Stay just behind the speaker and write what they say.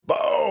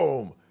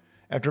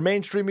After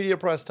mainstream media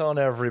press telling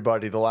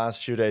everybody the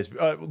last few days,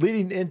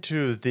 leading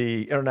into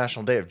the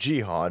International Day of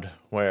Jihad,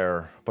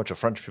 where a bunch of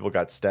French people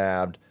got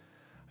stabbed,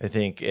 I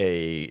think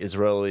a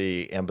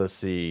Israeli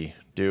embassy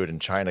dude in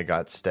China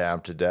got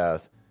stabbed to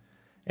death,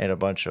 and a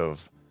bunch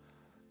of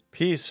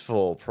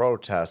peaceful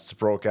protests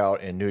broke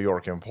out in New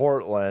York and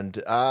Portland.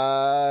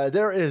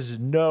 There is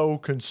no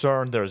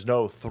concern, there's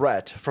no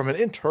threat from an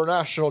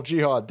international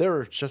jihad.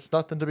 There's just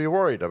nothing to be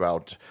worried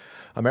about.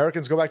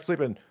 Americans go back to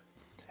sleep, and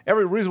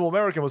every reasonable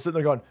American was sitting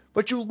there going,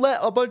 but you let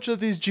a bunch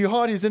of these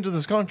jihadis into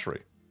this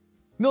country.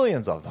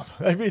 Millions of them.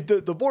 I mean,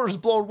 the border's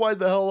blown wide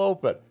the hell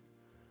open.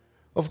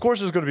 Of course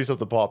there's going to be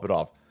something popping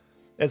off.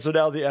 And so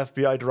now the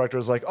FBI director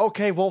is like,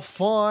 okay, well,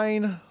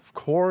 fine. Of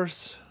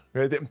course.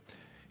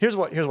 Here's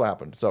what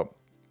happened. So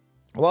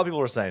a lot of people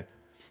were saying,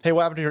 hey,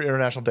 what happened to your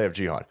International Day of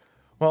Jihad?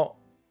 Well,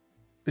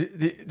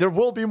 there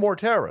will be more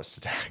terrorist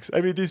attacks.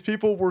 I mean, these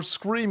people were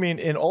screaming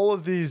in all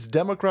of these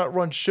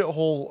Democrat-run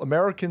shithole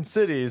American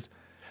cities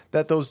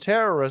that those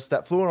terrorists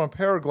that flew in on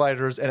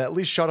paragliders and at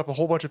least shot up a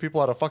whole bunch of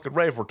people at a fucking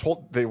rave were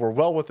told they were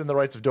well within the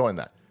rights of doing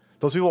that.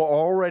 Those people are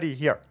already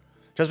here.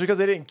 Just because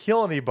they didn't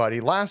kill anybody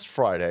last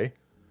Friday.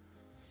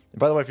 And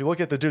by the way, if you look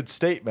at the dude's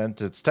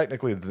statement, it's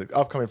technically the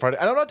upcoming Friday.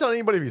 And I'm not telling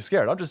anybody to be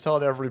scared. I'm just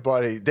telling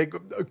everybody,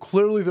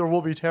 clearly there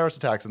will be terrorist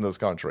attacks in this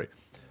country.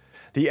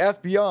 The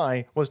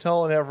FBI was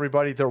telling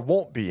everybody there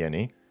won't be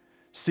any.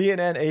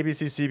 CNN,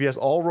 ABC, CBS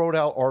all wrote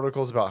out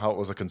articles about how it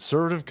was a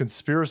conservative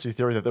conspiracy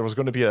theory that there was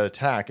going to be an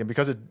attack. And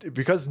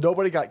because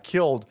nobody got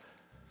killed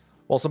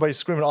while somebody's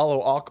screaming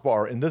Allahu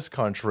Akbar in this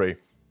country,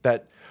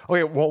 that,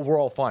 okay, well, we're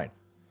all fine.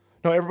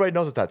 No, everybody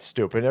knows that that's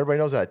stupid. Everybody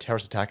knows that a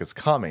terrorist attack is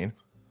coming.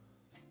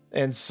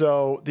 And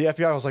so the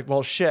FBI was like,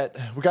 well, shit,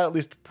 we got to at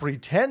least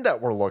pretend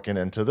that we're looking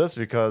into this,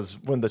 because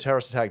when the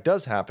terrorist attack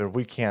does happen,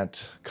 we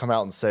can't come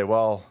out and say,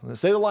 well,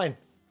 say the line,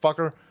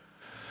 fucker.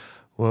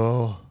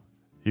 Well,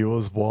 he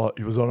was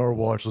on our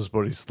watch list,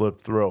 but he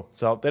slipped through.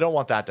 So they don't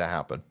want that to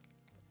happen.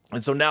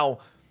 And so now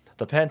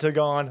the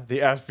Pentagon, the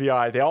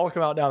FBI, they all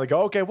come out now. They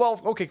go, okay,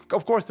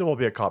 of course there will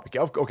be a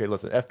copycat. Okay,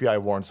 listen,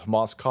 FBI warns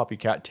Hamas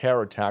copycat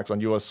terror attacks on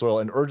U.S. soil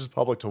and urges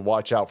public to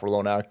watch out for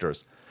lone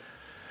actors.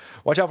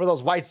 Watch out for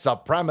those white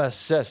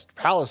supremacist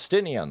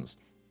Palestinians.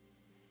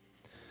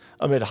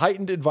 Amid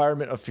heightened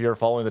environment of fear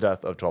following the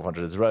death of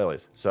 1,200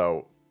 Israelis.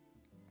 So,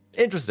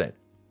 interesting.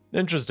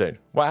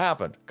 What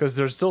happened? Because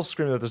they're still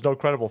screaming that there's no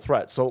credible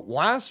threat. So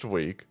last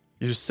week,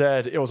 you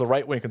said it was a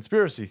right-wing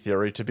conspiracy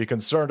theory to be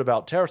concerned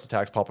about terrorist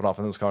attacks popping off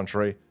in this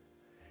country.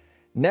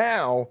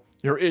 Now,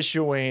 you're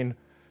issuing,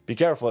 be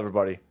careful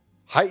everybody,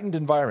 heightened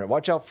environment.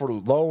 Watch out for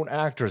lone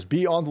actors.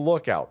 Be on the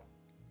lookout.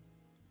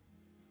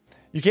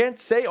 You can't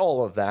say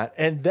all of that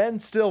and then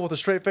still with a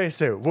straight face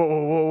say,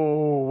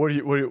 whoa, what do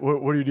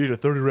you need a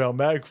 30-round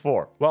mag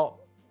for? Well,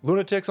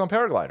 lunatics on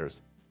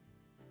paragliders.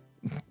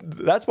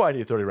 That's why I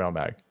need a 30-round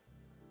mag.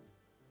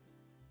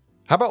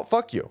 How about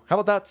fuck you? How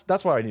about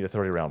that's why I need a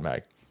 30-round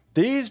mag.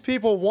 These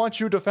people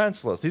want you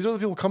defenseless. These are the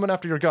people coming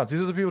after your guns.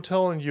 These are the people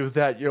telling you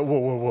that,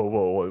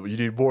 whoa, you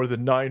need more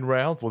than 9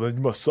 rounds? Well, then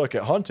you must suck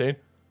at hunting.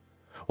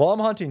 Well, I'm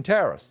hunting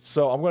terrorists,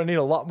 so I'm going to need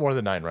a lot more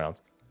than 9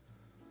 rounds.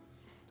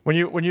 When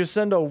you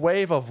send a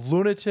wave of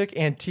lunatic,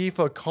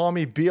 Antifa,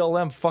 commie,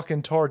 BLM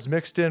fucking tards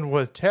mixed in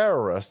with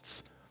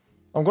terrorists,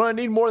 I'm going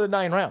to need more than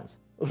 9 rounds.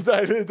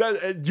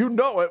 You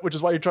know it, which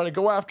is why you're trying to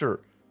go after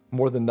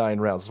more than 9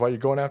 rounds. That's why you're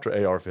going after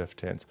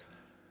AR-15s.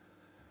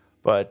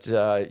 But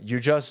you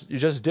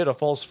just did a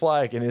false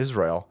flag in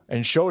Israel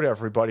and showed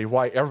everybody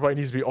why everybody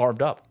needs to be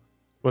armed up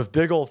with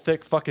big old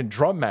thick fucking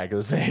drum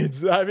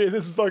magazines. I mean,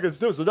 this is fucking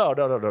stupid. So no.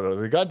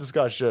 The gun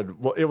discussion,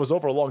 well, it was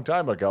over a long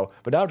time ago,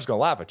 but now I'm just going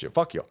to laugh at you.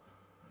 Fuck you.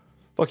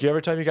 Fuck you.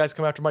 Every time you guys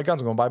come after my guns,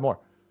 I'm going to buy more.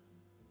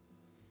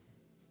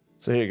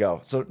 So here you go.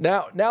 So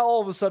now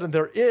all of a sudden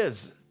there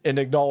is an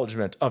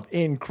acknowledgement of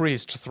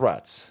increased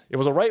threats. It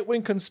was a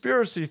right-wing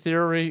conspiracy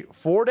theory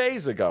 4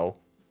 days ago,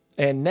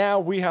 and now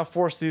we have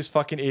forced these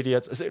fucking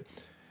idiots.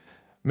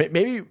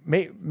 Maybe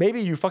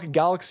you fucking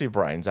galaxy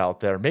brains out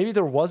there, maybe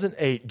there wasn't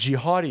a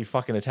jihadi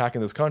fucking attack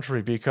in this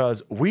country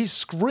because we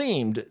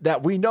screamed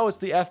that we know it's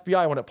the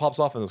FBI when it pops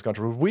off in this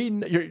country.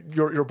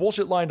 Your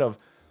bullshit line of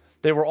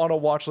they were on a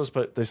watch list,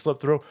 but they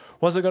slipped through,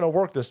 wasn't going to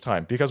work this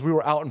time because we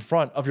were out in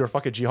front of your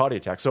fucking jihadi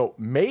attack. So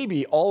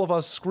maybe all of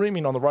us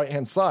screaming on the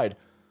right-hand side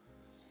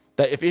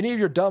that if any of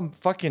your dumb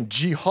fucking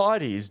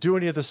jihadis do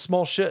any of this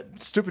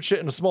stupid shit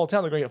in a small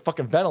town, they're going to get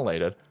fucking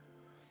ventilated.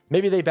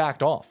 Maybe they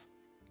backed off.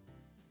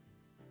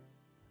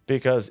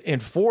 Because in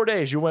 4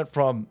 days, you went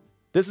from,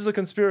 this is a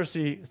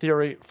conspiracy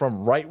theory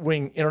from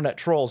right-wing internet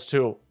trolls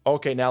to,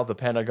 okay, now the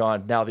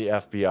Pentagon, now the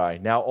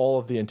FBI, now all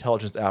of the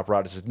intelligence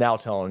apparatus is now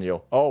telling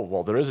you, oh,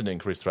 well, there is an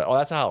increased threat. Oh,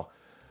 that's how.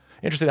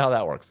 Interesting how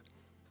that works.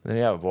 And then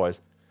you have it, boys.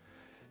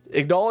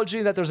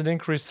 Acknowledging that there's an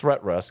increased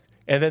threat risk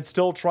and then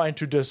still trying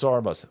to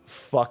disarm us.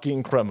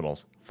 Fucking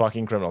criminals. All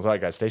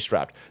right, guys, stay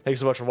strapped. Thanks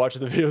so much for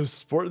watching the videos.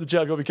 Support the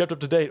channel. You'll be kept up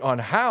to date on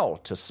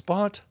how to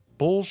spot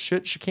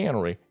bullshit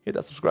chicanery. Hit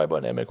that subscribe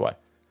button and make way.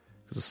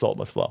 Because the salt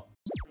must flow.